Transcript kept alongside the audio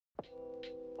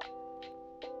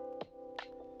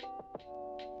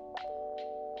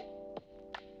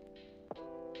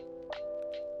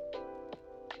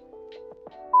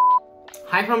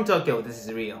Hi from Tokyo, this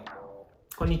is Rio.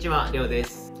 こんにちは、りょうで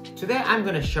す。Today I'm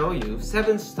gonna show you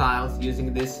 7 styles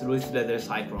using this lewisleathers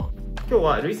cyclone. 今日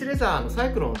はルイスレザーのサ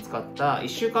イクロンを使った1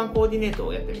週間コーディネート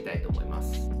をやってみたいと思いま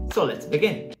す。So let's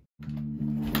begin!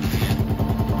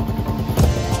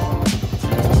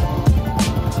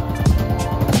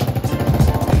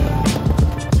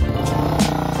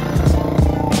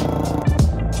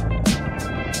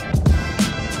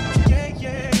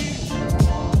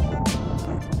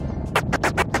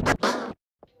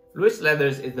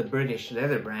 lewisleathers is the British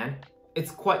leather brand. It's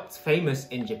quite famous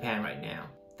in Japan right now.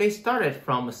 They started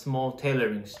from a small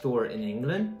tailoring store in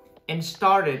England and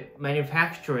started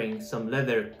manufacturing some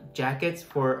leather jackets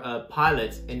for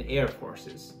pilots in air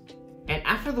forces. And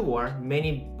after the war,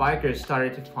 many bikers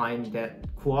started to find that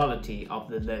quality of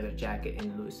the leather jacket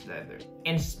in loose leather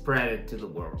and spread it to the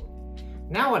world.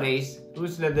 Nowadays,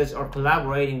 lewisleathers are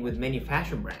collaborating with many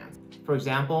fashion brands. For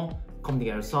example, Comme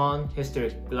des Garçons,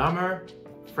 Historic Glamour,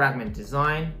 Fragment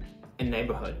Design, and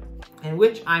Neighborhood, and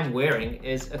which I'm wearing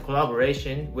is a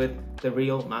collaboration with the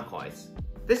real McCoys.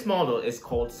 This model is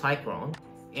called Cyclone,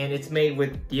 and it's made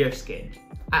with deer skin.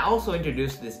 I also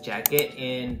introduced this jacket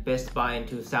in Best Buy in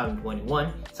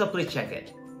 2021, so please check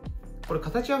it. これ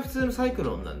形は普通のサイク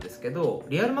ロンなんですけど、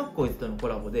リアルマッコイズとのコ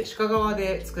ラボで鹿革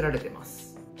で作られてま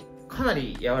す。かな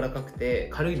り柔らかくて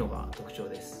軽いのが特徴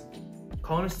です。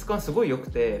革の質感すごい良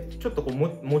くて、ちょっとこうも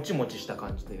ちもちした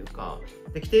感じというか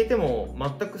で、着ていても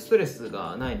全くストレス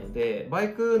がないので、バ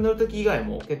イク乗る時以外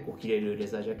も結構着れるレ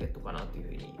ザージャケットかなというふ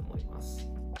うに思います。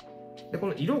でこ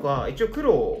の色が一応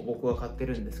黒を僕は買って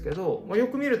るんですけど、よ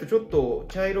く見るとちょっと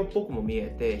茶色っぽくも見え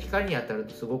て、光に当たる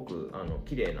とすごく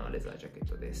綺麗なレザージャケッ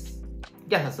トです。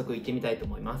じゃあ早速行ってみたいと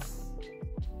思います。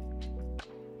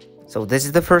 So this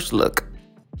is the first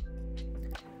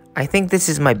look.I think this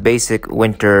is my basic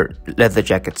winter leather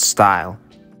jacket style,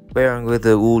 wearing with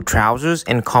the wool trousers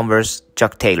and Converse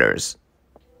Chuck Taylors.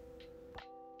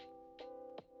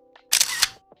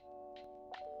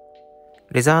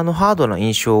 レザーのハードな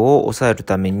印象を抑える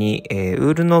ために、ウ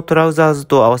ールのトラウザーズ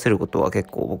と合わせることは結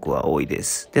構僕は多いで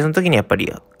す。で、その時にやっぱ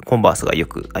りコンバースがよ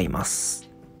く合います。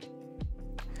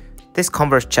These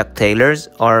Converse Chuck Taylors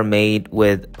are made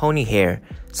with pony hair,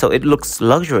 so it looks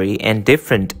luxury and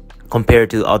different.compared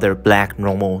to other black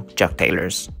normal Chuck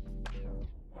Taylors.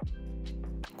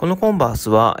 このコンバース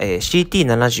は、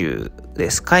CT70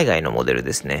 です。海外のモデル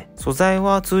ですね。素材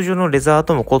は通常のレザー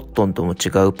ともコットンとも違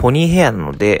うポニーヘアな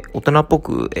ので、大人っぽ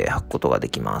く、履くことがで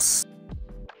きます。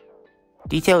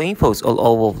Detail infos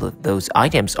all of those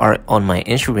items are on my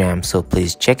Instagram, so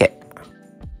please check it.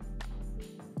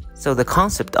 So the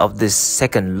concept of this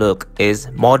second look is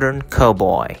modern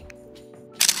cowboy.I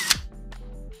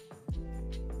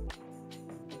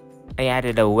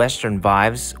added a western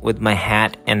vibes with my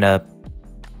hat and a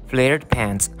flared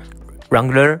pants,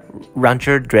 Wrangler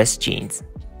Rancher dress jeans.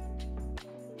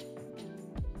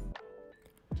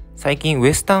 最近ウ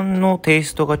エスタンのテイ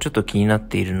ストがちょっと気になっ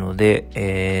ているの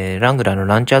で、ラングラーの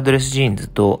ランチャードレスジーンズ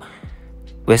と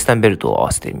ウエスタンベルトを合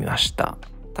わせてみました。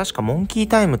確かモンキー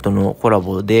タイムとのコラ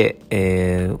ボで、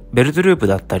ベルトループ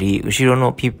だったり後ろ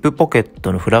のピップポケッ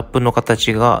トのフラップの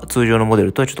形が通常のモデ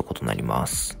ルとはちょっと異なりま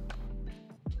す。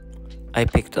I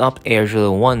picked up Air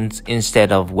Jordan 1s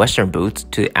instead of Western boots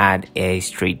to add a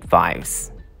street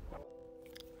vibes.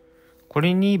 こ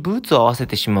れにブーツを合わせ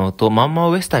てしまうとまんま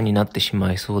ウエスタンになってし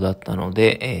まいそうだったの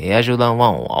で、Air Jordan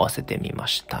 1を合わせてみま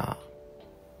した。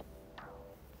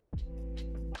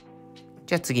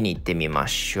じゃあ次に行ってみま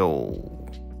しょう。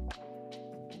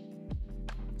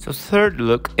So third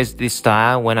look is the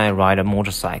style when I ride a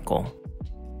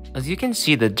motorcycle.As you can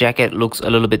see, the jacket looks a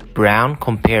little bit brown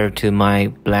compared to my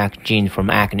black jean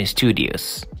from Acne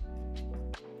Studios.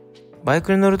 バイ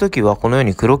クに乗るときはこのよう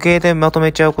に黒系でまと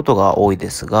めちゃうことが多いで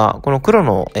すが、この黒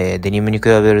の、デニムに比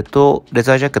べるとレ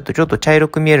ザージャケットちょっと茶色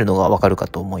く見えるのがわかるか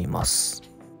と思います。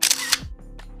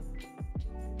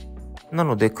な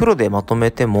ので黒でまと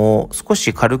めても少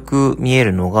し軽く見え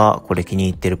るのがこれ気に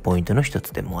入ってるポイントの一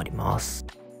つでもあります。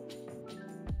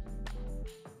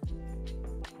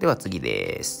では次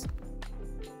です。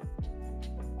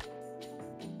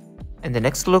And the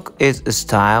next look is a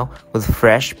style with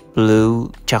fresh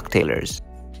blue Chuck Taylors.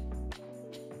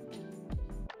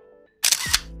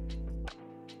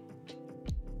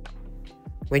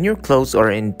 When your clothes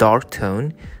are in dark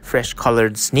tone, fresh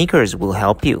colored sneakers will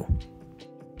help you.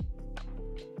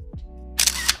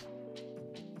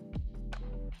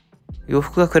 洋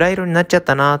服が暗い色になっちゃっ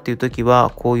たなっていう時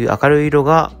は、こういう明るい色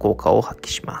が効果を発揮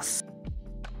します。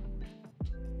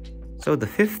So the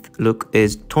fifth look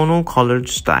is tonal colored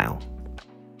style.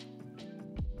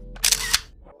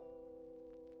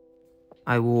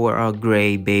 I wore a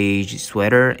gray beige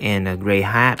sweater and a gray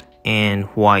hat and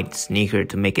white sneaker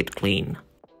to make it clean.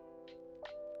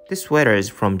 This sweater is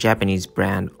from Japanese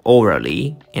brand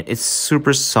Orally and it's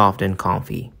super soft and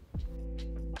comfy.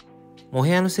 モ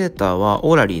ヘアのセーターは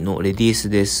オーラリーのレディース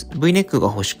です。V ネックが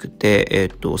欲しく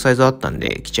て、サイズあったん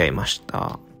で着ちゃいまし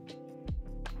た。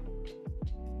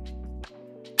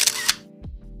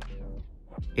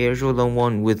Air Jordan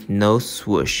 1 with no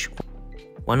swoosh.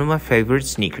 One of my favorite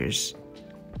sneakers.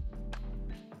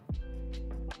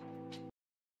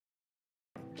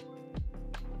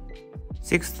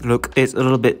 Sixth look is a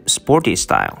little bit sporty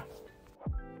style.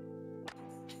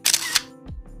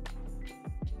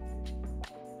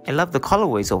 I love the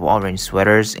colorways of orange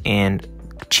sweaters and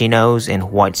chinos and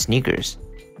white sneakers.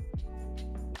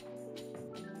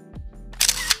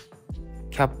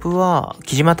 キャップは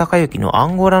木島隆之のア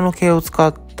ンゴラの毛を使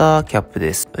ったキャップ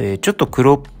です。ちょっと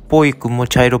黒っぽいくも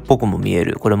茶色っぽくも見え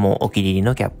る。これもお気に入り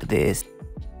のキャップです。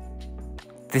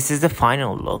This is the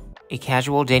final look, a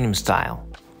casual denim style.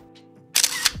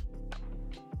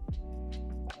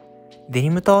 デニ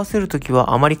ムと合わせるとき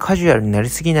はあまりカジュアルになり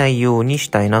すぎないように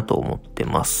したいなと思って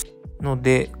ます。の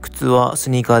で、靴はス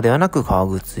ニーカーではなく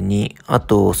革靴に、あ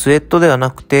とスウェットでは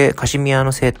なくてカシミヤ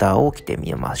のセーターを着て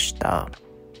みました。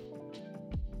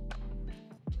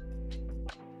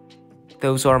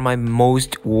Those are my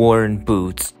most worn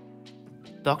boots.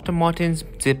 Dr. Martens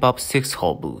zip-up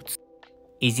 6-hole boots.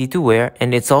 Easy to wear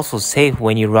and it's also safe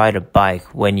when you ride a bike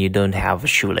when you don't have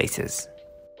shoelaces.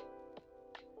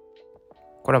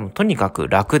 これはもうとにかく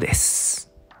楽で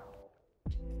す。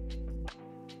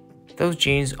Those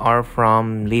jeans are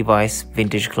from Levi's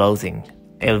Vintage Clothing,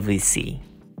 LVC.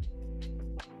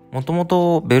 もとも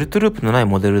とベルトループのない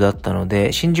モデルだったの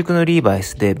で、新宿のリーバイ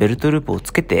スでベルトループを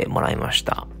つけてもらいまし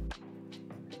た。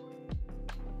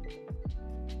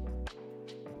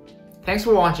Thanks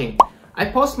for watching.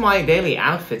 I post my daily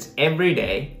outfits every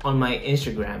day on my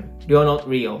Instagram,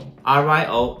 Rionotrio,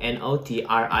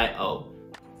 RYONOTRIO.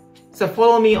 So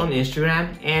follow me on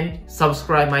Instagram and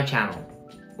subscribe my channel.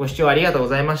 ご視聴ありがとうご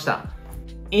ざいました。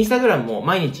インスタグラムも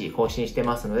毎日更新して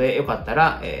ますので、よかった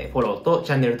ら、フォローと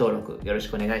チャンネル登録よろし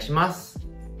くお願いします。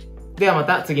ではま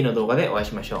た次の動画でお会い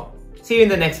しましょう。See you in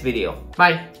the next video.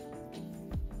 Bye!